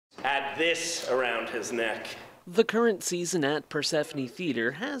this around his neck. The current season at Persephone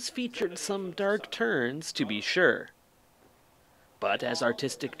Theatre has featured some dark turns, to be sure. But as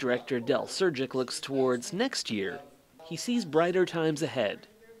artistic director Del Surgic looks towards next year, he sees brighter times ahead,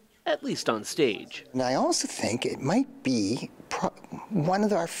 at least on stage. And I also think it might be one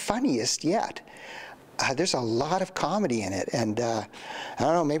of our funniest yet. There's a lot of comedy in it, and I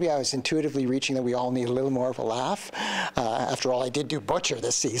don't know, maybe I was intuitively reaching that we all need a little more of a laugh. After all, I did do Butcher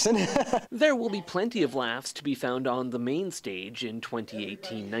this season. There will be plenty of laughs to be found on the main stage in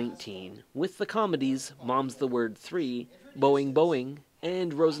 2018-19, with the comedies Mom's the Word 3, Boing Boing,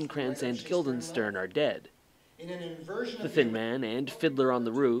 and Rosencrantz and Guildenstern Are Dead. The Thin Man and Fiddler on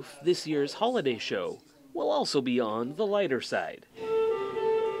the Roof, this year's holiday show, will also be on the lighter side.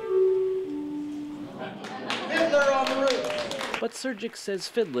 Fiddler on the Roof! But Surgic says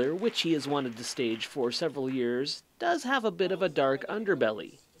Fiddler, which he has wanted to stage for several years, does have a bit of a dark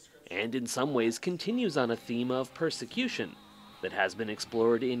underbelly, and in some ways continues on a theme of persecution that has been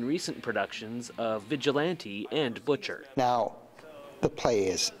explored in recent productions of Vigilante and Butcher. Now, the play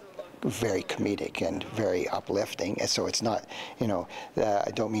is very comedic and very uplifting, and so it's not,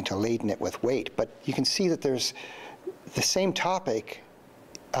 I don't mean to laden it with weight, but you can see that there's the same topic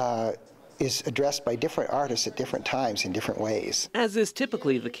is addressed by different artists at different times in different ways. As is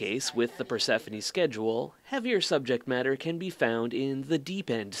typically the case with the Persephone schedule, heavier subject matter can be found in the Deep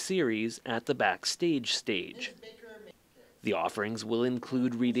End series at the backstage stage. The offerings will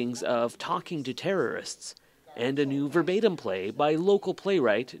include readings of Talking to Terrorists and a new verbatim play by local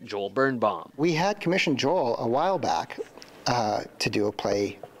playwright Joel Birnbaum. We had commissioned Joel a while back to do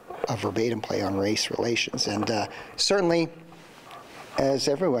a verbatim play on race relations, and certainly, as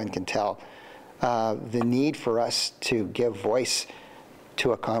everyone can tell, the need for us to give voice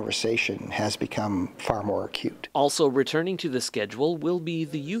to a conversation has become far more acute. Also returning to the schedule will be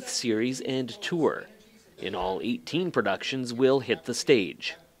the youth series and tour. In all, 18 productions will hit the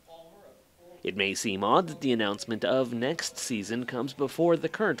stage. It may seem odd that the announcement of next season comes before the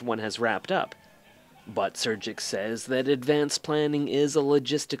current one has wrapped up, but Surgic says that advanced planning is a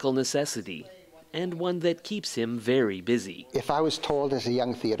logistical necessity, and one that keeps him very busy. If I was told as a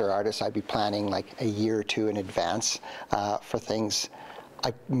young theater artist I'd be planning like a year or two in advance for things,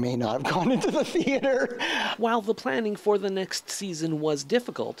 I may not have gone into the theater. While the planning for the next season was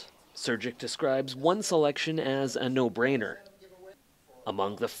difficult, Surgic describes one selection as a no-brainer.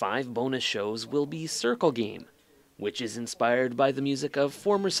 Among the 5 bonus shows will be Circle Game, which is inspired by the music of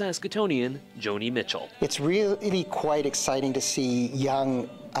former Saskatoonian Joni Mitchell. It's really quite exciting to see young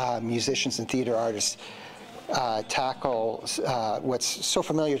musicians and theater artists tackle what's so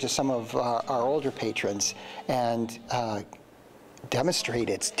familiar to some of our older patrons and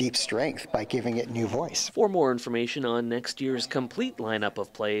demonstrate its deep strength by giving it new voice. For more information on next year's complete lineup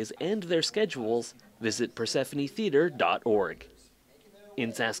of plays and their schedules, visit PersephoneTheatre.org.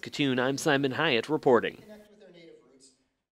 In Saskatoon, I'm Simon Hiatt reporting.